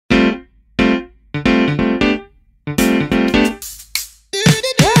What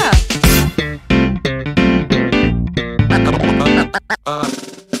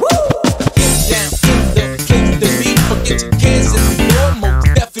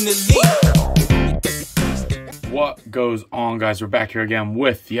goes on, guys? We're back here again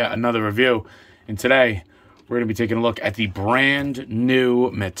with yet another review, and today we're going to be taking a look at the brand new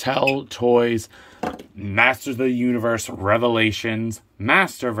Mattel Toys Masters of the Universe Revelations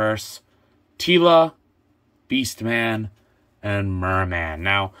Masterverse Teela, Beastman, and Mer-man.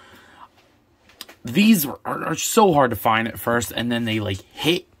 Now, these are so hard to find at first, and then they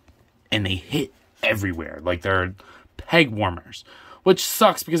hit everywhere. Like they're peg warmers, which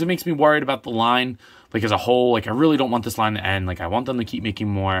sucks because it makes me worried about the line, like as a whole. Like I really don't want this line to end. Like I want them to keep making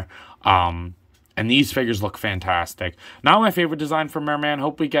more. And these figures look fantastic. Not my favorite design for Mer-man.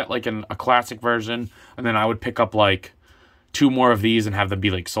 Hope we get like a classic version, and then I would pick up like 2 more of these and have them be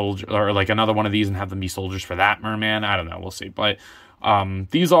like soldier, or like another one of these and have them be soldiers for that Mer-man. I don't know. We'll see. But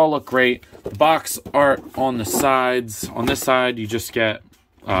these all look great. The box art on the sides. On this side, you just get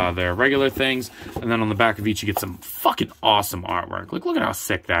their regular things, and then on the back of each, you get some fucking awesome artwork. Like, look at how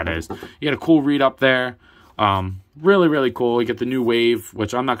sick that is. You get a cool read up there. Really, really cool. You get the new wave,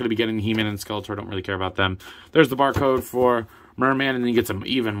 which I'm not going to be getting He-Man and Skeletor. I don't really care about them. There's the barcode for Mer-man, and then you get some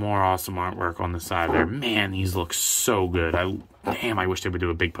even more awesome artwork on the side there. Man, these look so good. Damn, I wish they would do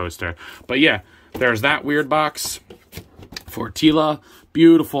a big poster. But yeah, there's that weird box for Teela.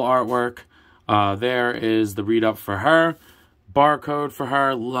 Beautiful artwork. There is the read up for her. Barcode for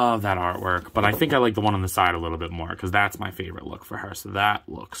her. Love that artwork. But I think I like the one on the side a little bit more because that's my favorite look for her. So that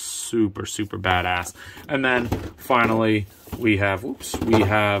looks super, super badass. And then finally, we have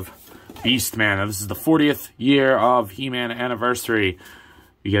Beastman. Now, this is the 40th year of He-Man anniversary.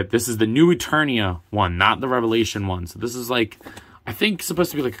 This is the new Eterina one, not the Revelation one. So this is like, I think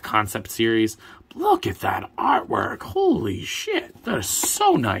supposed to be like a concept series. Look at that artwork. Holy shit. That is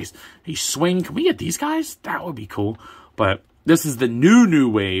so nice. He swing. Can we get these guys? That would be cool. But this is the new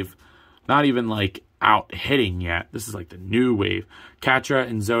wave. Not even like out hitting yet. This is like the new wave. Katra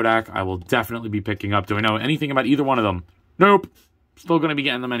and Zodak, I will definitely be picking up. Do I know anything about either one of them? Nope. Still going to be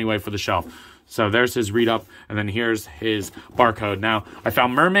getting them anyway for the shelf. So there's his read up, and then here's his barcode. Now, I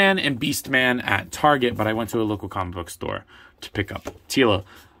found Mer-man and Beastman at Target, but I went to a local comic book store to pick up Teela.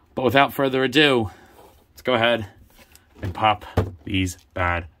 But without further ado, let's go ahead and pop these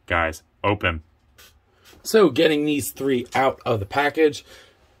bad guys open. So, getting these 3 out of the package,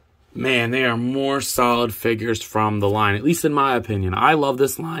 man, they are more solid figures from the line, at least in my opinion. I love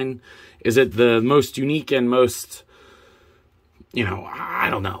this line. Is it the most unique and most, you know,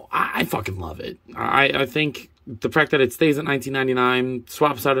 I don't know. I fucking love it. I think the fact that it stays at $19.99,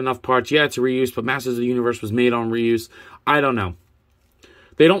 swaps out enough parts. Yeah, it's a reuse, but Masters of the Universe was made on reuse. I don't know.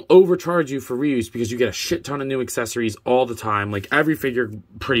 They don't overcharge you for reuse because you get a shit ton of new accessories all the time. Like, every figure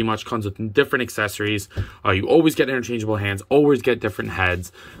pretty much comes with different accessories. You always get interchangeable hands, always get different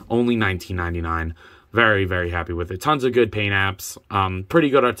heads. Only $19.99. Very, very happy with it. Tons of good paint apps. Pretty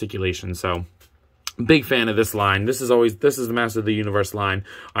good articulation, so big fan of this line. This is the Master of the Universe line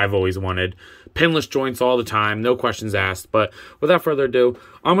I've always wanted. Pinless joints all the time, no questions asked. But without further ado,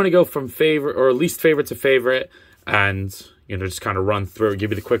 I'm going to go from favorite or least favorite to favorite, and you know, just kind of run through,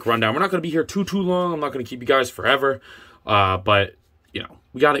 give you the quick rundown. We're not going to be here too long. I'm not going to keep you guys forever. But, you know,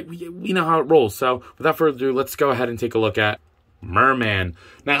 we got it. We know how it rolls. So, without further ado, let's go ahead and take a look at Mer-man.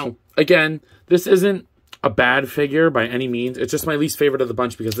 Now, again, this isn't a bad figure by any means. It's just my least favorite of the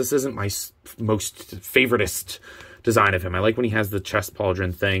bunch because this isn't my most favoritist design of him. I like when he has the chest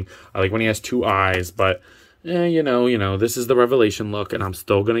pauldron thing. I like when he has 2 eyes, but you know, this is the Revelation look, and I'm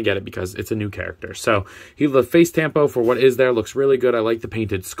still going to get it because it's a new character. So, the face tempo for what is there looks really good. I like the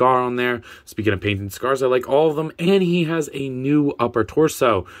painted scar on there. Speaking of painted scars, I like all of them. And he has a new upper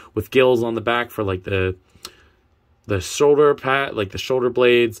torso with gills on the back for, like, the shoulder pad, like the shoulder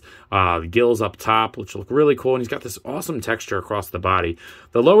blades, the gills up top, which look really cool. And he's got this awesome texture across the body.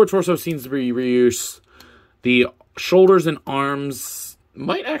 The lower torso seems to be reused. The shoulders and arms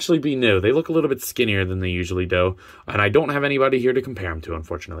might actually be new. They look a little bit skinnier than they usually do. And I don't have anybody here to compare them to,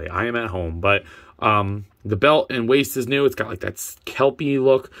 unfortunately. I am at home. But the belt and waist is new. It's got like that kelpy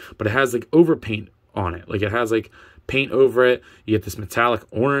look, but it has like overpaint on it. Like it has like paint over it. You get this metallic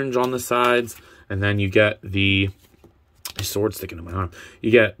orange on the sides. And then you get the sword sticking to my arm. You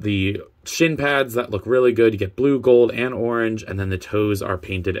get the shin pads that look really good. You get blue, gold, and orange, and then the toes are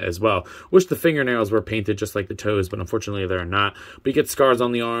painted as well. Wish the fingernails were painted just like the toes, but unfortunately they're not. But you get scars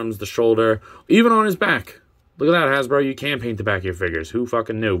on the arms, the shoulder, even on his back. Look at that, Hasbro. You can paint the back of your figures. Who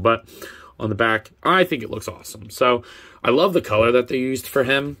fucking knew? But on the back, I think it looks awesome. So I love the color that they used for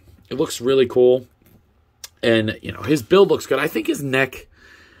him. It looks really cool. And, you know, his build looks good. I think his neck,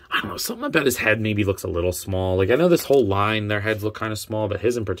 I don't know, something about his head maybe looks a little small. Like, I know this whole line, their heads look kind of small, but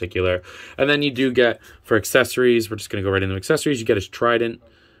his in particular. And then you do get, for accessories, we're just going to go right into accessories, you get his trident,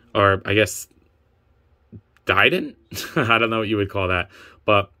 or I guess, Dident? I don't know what you would call that.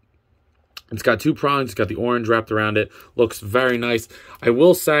 But it's got 2 prongs, it's got the orange wrapped around it. Looks very nice. I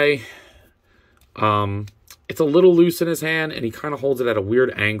will say, it's a little loose in his hand, and he kind of holds it at a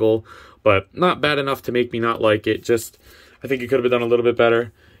weird angle, but not bad enough to make me not like it. Just, I think it could have been done a little bit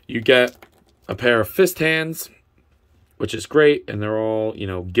better. You get a pair of fist hands, which is great, and they're all, you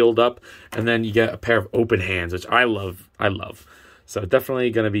know, gilled up. And then you get a pair of open hands, which I love. I love. So definitely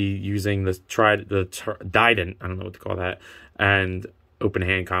going to be using the Dident, I don't know what to call that, and open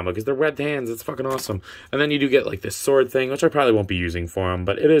hand combo, because they're red hands. It's fucking awesome. And then you do get like this sword thing, which I probably won't be using for him,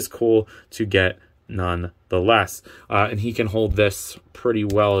 but it is cool to get nonetheless. And he can hold this pretty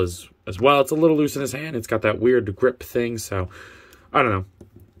well as well. It's a little loose in his hand. It's got that weird grip thing, so I don't know.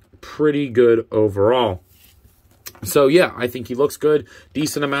 Pretty good overall. So yeah, I think he looks good.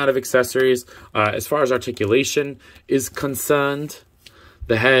 Decent amount of accessories. As far as articulation is concerned,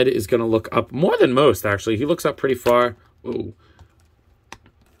 the head is going to look up more than most, actually. He looks up pretty far. Ooh.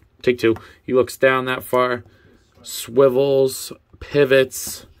 Take 2. He looks down that far. Swivels,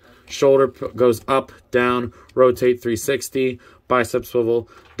 pivots, shoulder goes up, down, rotate 360, bicep swivel,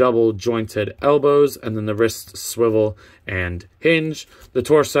 double jointed elbows, and then the wrist swivel and hinge. The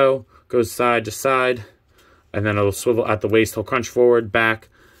torso goes side to side, and then it'll swivel at the waist. He'll crunch forward, back,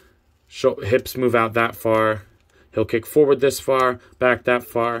 hips move out that far. He'll kick forward this far, back that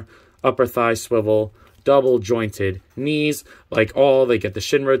far, upper thigh swivel, double jointed knees. Like they get the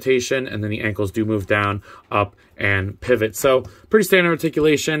shin rotation, and then the ankles do move down, up, and pivot. So pretty standard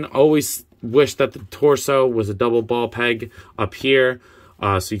articulation. Always wish that the torso was a double ball peg up here,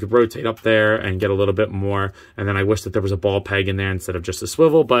 so you could rotate up there and get a little bit more. And then I wish that there was a ball peg in there instead of just a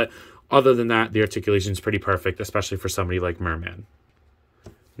swivel. But other than that, the articulation is pretty perfect, especially for somebody like Mer-man.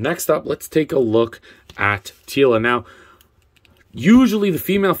 Next up, let's take a look at Teela. Now, usually the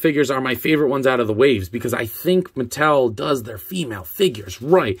female figures are my favorite ones out of the waves, because I think Mattel does their female figures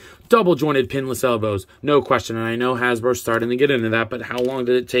right. Double jointed pinless elbows, no question. And I know Hasbro's starting to get into that, but how long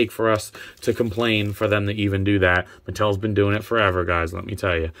did it take for us to complain for them to even do that? Mattel's been doing it forever, guys, let me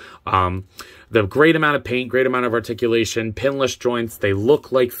tell you. The great amount of paint, great amount of articulation, pinless joints. They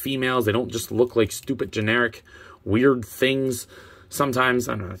look like females. They don't just look like stupid generic weird things. Sometimes,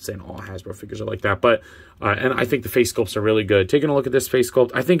 I'm not saying all Hasbro figures are like that, but, and I think the face sculpts are really good. Taking a look at this face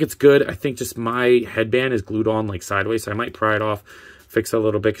sculpt, I think it's good. I think just my headband is glued on like sideways, so I might pry it off, fix it a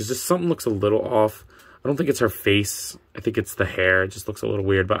little bit, because just something looks a little off. I don't think it's her face. I think it's the hair. It just looks a little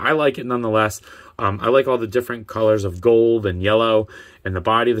weird, but I like it nonetheless. I like all the different colors of gold and yellow and the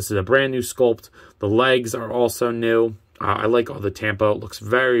body. This is a brand new sculpt. The legs are also new. I like all the tempo. It looks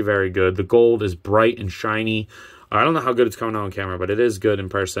very, very good. The gold is bright and shiny. I don't know how good it's coming out on camera, but it is good in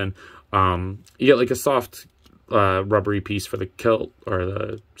person. You get like a soft rubbery piece for the kilt or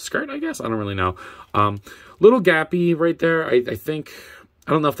the skirt, I guess. I don't really know. Little gappy right there. I think,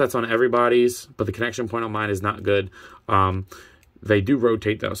 I don't know if that's on everybody's, but the connection point on mine is not good. They do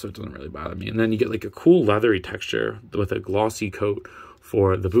rotate though, so it doesn't really bother me. And then you get like a cool leathery texture with a glossy coat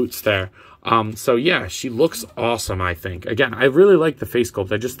for the boots there. So yeah, she looks awesome, I think. Again, I really like the face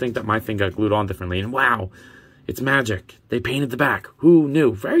sculpt. I just think that my thing got glued on differently. And wow, it's magic. They painted the back. Who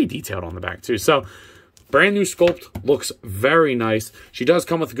knew? Very detailed on the back too. So brand new sculpt, looks very nice. She does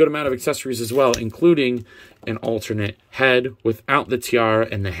come with a good amount of accessories as well, including an alternate head without the tiara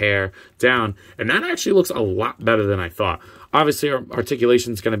and the hair down. And that actually looks a lot better than I thought. Obviously, our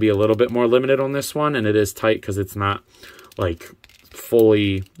articulation is going to be a little bit more limited on this one, and it is tight because it's not like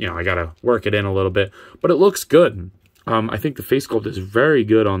fully, you know, I got to work it in a little bit, but it looks good. I think the face sculpt is very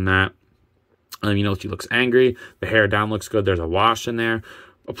good on that. You know, she looks angry. The hair down looks good. There's a wash in there.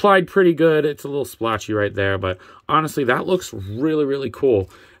 Applied pretty good. It's a little splotchy right there, but honestly, that looks really, really cool.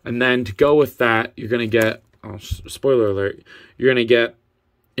 And then to go with that, you're going to get, oh, spoiler alert, you're going to get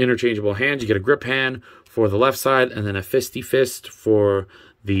interchangeable hands. You get a grip hand for the left side and then a fisty fist for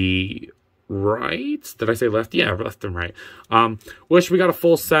the right. Did I say left? Yeah, left and right. Wish we got a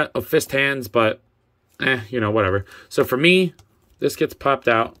full set of fist hands, but you know, whatever. So for me, this gets popped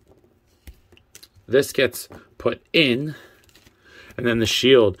out. This gets put in. And then the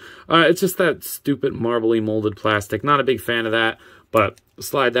shield. It's just that stupid marbly molded plastic. Not a big fan of that, but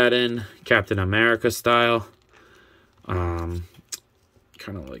slide that in Captain America style. Kind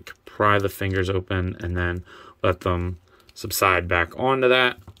of like pry the fingers open and then let them subside back onto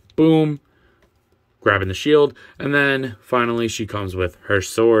that. Boom. grabbing the shield. And then finally she comes with her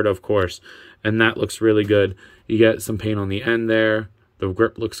sword, of course. And that looks really good. You get some paint on the end there. The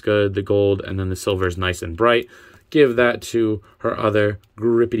grip looks good, the gold, and then the silver is nice and bright. Give that to her other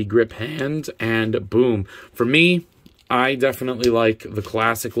grippity grip hand, and boom. For me, I definitely like the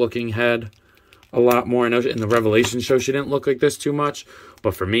classic looking head a lot more. I know in the Revelation show she didn't look like this too much,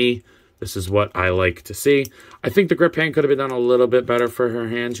 but for me, this is what I like to see. I think the grip hand could have been done a little bit better for her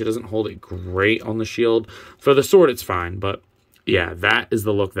hand. She doesn't hold it great on the shield. For the sword, it's fine, but yeah, that is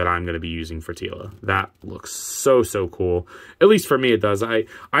the look that I'm going to be using for Teela. That looks so, so cool. At least for me, it does.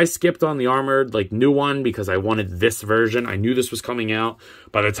 I skipped on the armored, like, new one because I wanted this version. I knew this was coming out.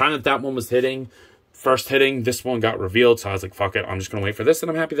 By the time that one was first hitting, this one got revealed. So I was like, fuck it, I'm just going to wait for this.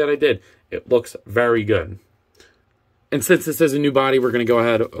 And I'm happy that I did. It looks very good. And since this is a new body, we're going to go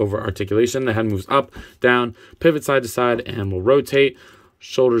ahead over articulation. The head moves up, down, pivot side to side, and will rotate.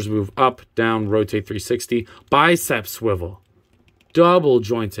 Shoulders move up, down, rotate 360. Bicep swivel. Double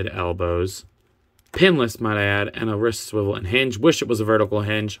jointed elbows, pinless, might I add, and a wrist swivel and hinge. Wish it was a vertical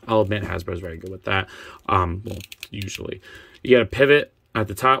hinge. I'll admit Hasbro's very good with that. Well, usually. You get a pivot at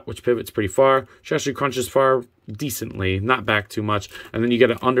the top, which pivots pretty far. She actually crunches far decently, not back too much. And then you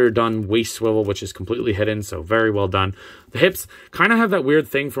get an underdone waist swivel, which is completely hidden, so very well done. The hips kind of have that weird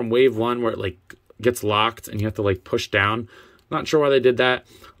thing from Wave 1 where it like gets locked and you have to like push down. Not sure why they did that.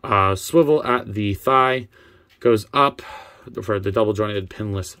 Swivel at the thigh, goes up for the double jointed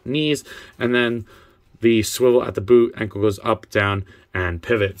pinless knees, and then the swivel at the boot, ankle goes up, down, and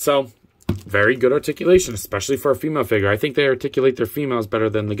pivot. So very good articulation, especially for a female figure. I think they articulate their females better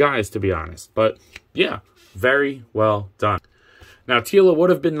than the guys, to be honest. But yeah, very well done. Now Teela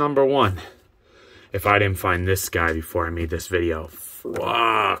would have been #1 if I didn't find this guy before I made this video.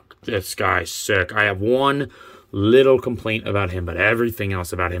 Fuck, this guy's sick. I have one little complaint about him, but everything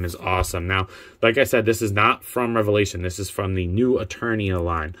else about him is awesome. Now, like I said, this is not from Revelation. This is from the new Eterina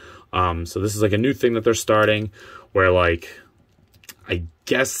line. So this is like a new thing that they're starting where, like, I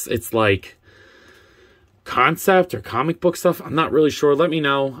guess it's like concept or comic book stuff. I'm not really sure. Let me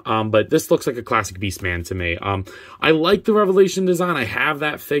know. But this looks like a classic Beastman to me. I like the Revelation design. I have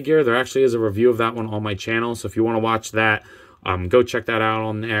that figure. There actually is a review of that one on my channel. So if you want to watch that, go check that out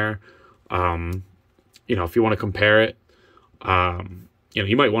on there. You know, if you want to compare it, you know,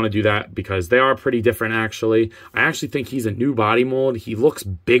 you might want to do that because they are pretty different, actually. I actually think he's a new body mold. He looks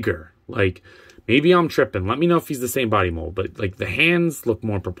bigger. Like, maybe I'm tripping. Let me know if he's the same body mold. But, like, the hands look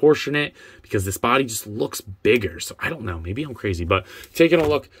more proportionate because this body just looks bigger. So, I don't know. Maybe I'm crazy. But taking a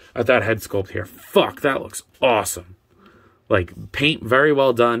look at that head sculpt here. Fuck, that looks awesome. Like, paint very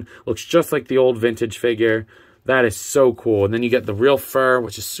well done. Looks just like the old vintage figure. That is so cool. And then you get the real fur,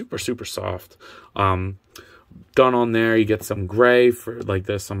 which is super, super soft. Done on there. You get some gray for like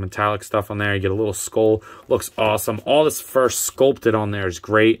this, some metallic stuff on there. You get a little skull. Looks awesome. All this fur sculpted on there is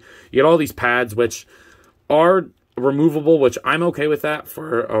great. You get all these pads, which are removable, which I'm okay with that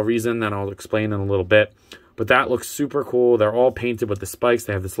for a reason that I'll explain in a little bit. But that looks super cool. They're all painted with the spikes.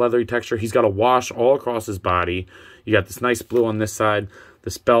 They have this leathery texture. He's got a wash all across his body. You got this nice blue on this side.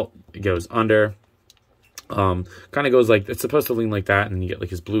 This belt goes under. Kind of goes like, it's supposed to lean like that, and you get like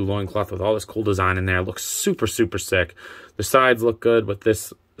his blue loincloth with all this cool design in there. It looks super, super sick. The sides look good with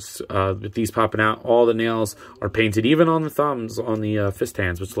this, with these popping out. All the nails are painted, even on the thumbs, on the fist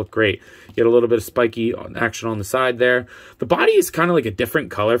hands, which look great. You get a little bit of spiky action on the side there. The body is kind of like a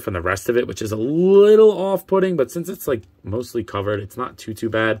different color from the rest of it, which is a little off-putting, but since it's like mostly covered, it's not too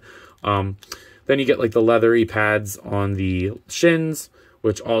bad. Then you get like the leathery pads on the shins,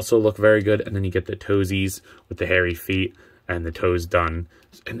 which also look very good. And then you get the toesies with the hairy feet and the toes done.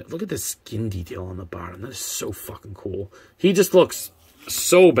 And look at the skin detail on the bottom. That is so fucking cool. He just looks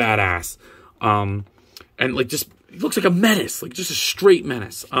so badass. And like just, he looks like a menace, like just a straight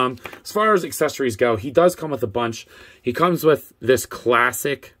menace. As far as accessories go, he does come with a bunch. He comes with this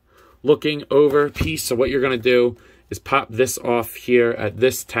classic looking over piece. So what you're going to do is pop this off here at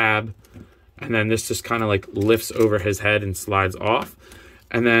this tab. And then this just kind of like lifts over his head and slides off.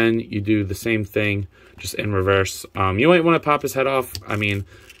 And then you do the same thing, just in reverse. You might want to pop his head off. I mean,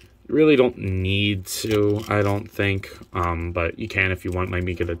 you really don't need to, I don't think. But you can if you want. Might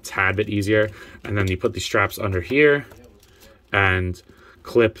make it a tad bit easier. And then you put these straps under here and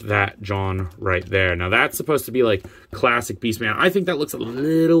clip that John right there. Now, that's supposed to be like classic Beastman. I think that looks a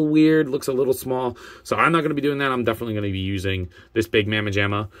little weird, looks a little small. So I'm not going to be doing that. I'm definitely going to be using this big Mamma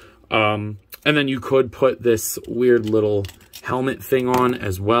Jamma. And then you could put this weird little helmet thing on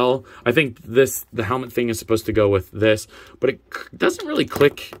as well. I think the helmet thing is supposed to go with this, but it doesn't really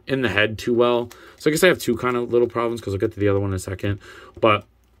click in the head too well. So I guess I have two kind of little problems because I'll get to the other one in a second. But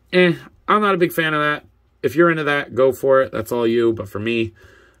I'm not a big fan of that. If you're into that, go for it. That's all you. But for me,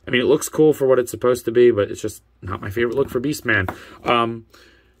 I mean, it looks cool for what it's supposed to be, but it's just not my favorite look for Beastman.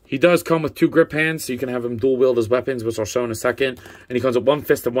 He does come with 2 grip hands, so you can have him dual wield his weapons, which I'll show in a second. And he comes with 1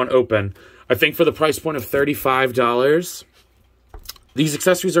 fist and 1 open. I think for the price point of $35, these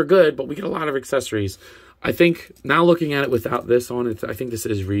accessories are good, but we get a lot of accessories. I think now looking at it without this on, I think this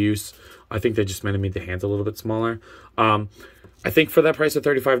is reuse. I think they just might have made the hands a little bit smaller. I think for that price of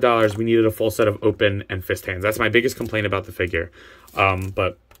 $35, we needed a full set of open and fist hands. That's my biggest complaint about the figure.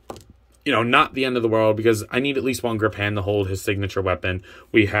 But, you know, not the end of the world, because I need at least 1 grip hand to hold his signature weapon.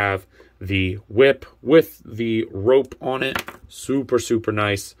 We have the whip with the rope on it. Super, super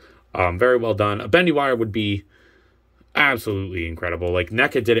nice. Very well done. A bendy wire would be absolutely incredible. Like,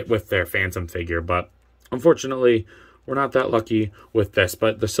 NECA did it with their Phantom figure, but unfortunately, we're not that lucky with this.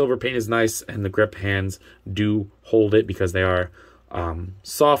 But the silver paint is nice, and the grip hands do hold it because they are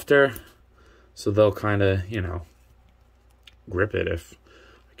softer. So they'll kind of, you know, grip it if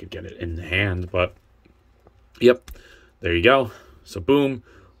I could get it in the hand. But, yep, there you go. So, boom,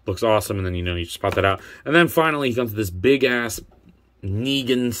 looks awesome. And then, you know, you just pop that out. And then finally, he comes with this big-ass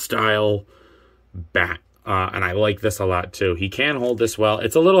Negan-style bat. And I like this a lot, too. He can hold this well.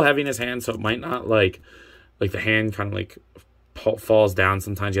 It's a little heavy in his hand, so it might not, like the hand kind of, like, falls down.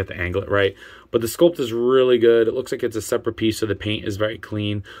 Sometimes you have to angle it right. But the sculpt is really good. It looks like it's a separate piece, so the paint is very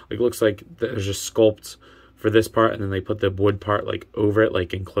clean. Like, it looks like there's just sculpt for this part, and then they put the wood part, like, over it,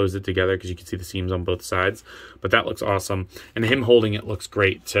 like, and close it together, because you can see the seams on both sides. But that looks awesome. And him holding it looks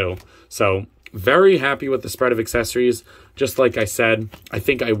great, too. So, very happy with the spread of accessories. Just like I said, I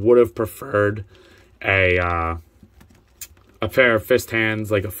think I would have preferred a pair of fist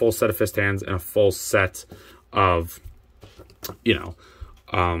hands, like a full set of fist hands and a full set of, you know,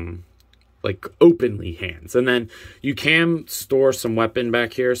 like openly hands. And then you can store some weapon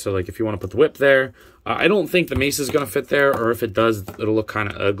back here. So like if you want to put the whip there, I don't think the mace is going to fit there, or if it does, it'll look kind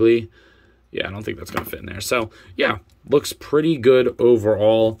of ugly. Yeah, I don't think that's going to fit in there. So yeah, looks pretty good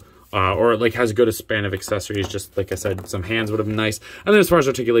overall. Or like has a good span of accessories. Just like I said, some hands would have been nice. And then as far as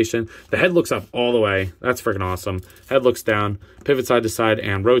articulation, the head looks up all the way. That's freaking awesome. Head looks down, pivot side to side,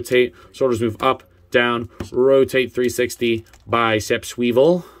 and rotate. Shoulders move up, down, rotate 360, bicep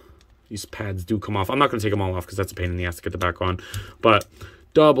swivel. These pads do come off. I'm not going to take them all off because that's a pain in the ass to get the back on. But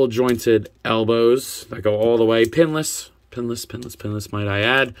double jointed elbows that go all the way. Pinless, might I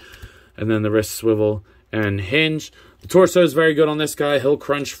add. And then the wrist swivel and hinge. The torso is very good on this guy. He'll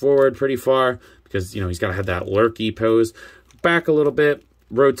crunch forward pretty far because, you know, he's got to have that lurky pose. Back a little bit,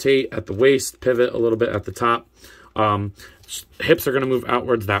 rotate at the waist, pivot a little bit at the top. Hips are going to move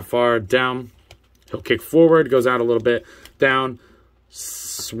outwards that far. Down, he'll kick forward, goes out a little bit. Down,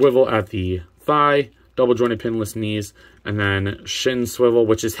 swivel at the thigh, double jointed pinless knees, and then shin swivel,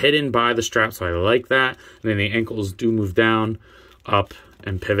 which is hidden by the strap, so I like that. And then the ankles do move down, up,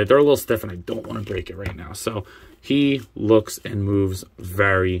 and pivot. They're a little stiff, and I don't want to break it right now. So he looks and moves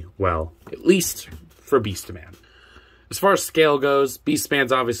very well, at least for Beastman. As far as scale goes,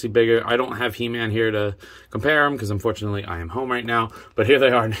 Beastman's obviously bigger. I don't have He-Man here to compare them because, unfortunately, I am home right now. But here they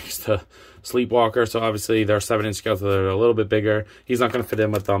are next to Sleepwalker. So, obviously, they're 7-inch scale, so they're a little bit bigger. He's not going to fit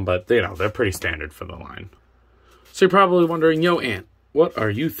in with them, but, you know, they're pretty standard for the line. So, you're probably wondering, yo, Ant, what are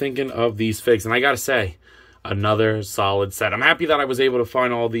you thinking of these figs? And I got to say, another solid set. I'm happy that I was able to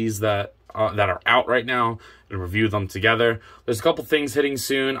find all these that are out right now and review them together. There's a couple things hitting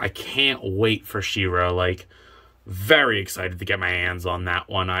soon. I can't wait for She-Ra. Like, very excited to get my hands on that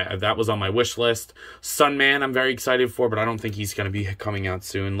one. That was on my wish list. Sunman I'm very excited for, but I don't think he's going to be coming out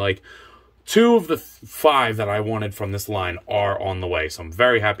soon. Like, 2 of the 5 that I wanted from this line are on the way, so I'm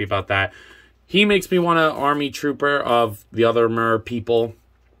very happy about that. He makes me want an army trooper of the other Mer people.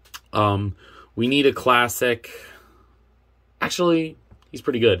 We need a classic. Actually, he's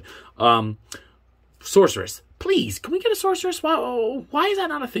pretty good. Sorceress. Please, can we get a sorceress? Why is that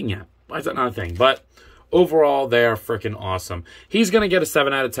not a thing yet? Why is that not a thing? But overall, they are freaking awesome. He's going to get a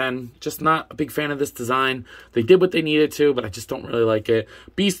 7 out of 10. Just not a big fan of this design. They did what they needed to, but I just don't really like it.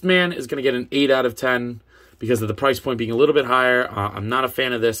 Beastman is going to get an 8 out of 10 because of the price point being a little bit higher. I'm not a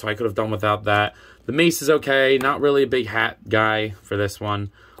fan of this, so I could have done without that. The mace is okay. Not really a big hat guy for this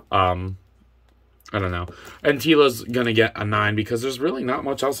one. I don't know. And Teela's going to get a 9 because there's really not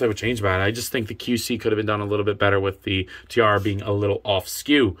much else I would change about it. I just think the QC could have been done a little bit better with the tiara being a little off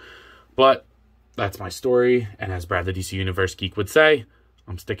skew. But that's my story. And as Brad the DC Universe Geek would say,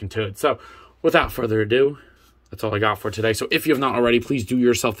 I'm sticking to it. So without further ado, that's all I got for today. So if you have not already, please do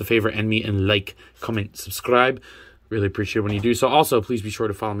yourself the favor and me and like, comment, subscribe. Really appreciate it when you do so. Also, please be sure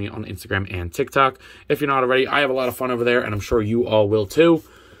to follow me on Instagram and TikTok. If you're not already, I have a lot of fun over there, and I'm sure you all will too.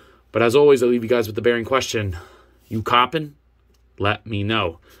 But as always, I leave you guys with the bearing question. You coppin'? Let me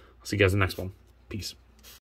know. I'll see you guys in the next one. Peace.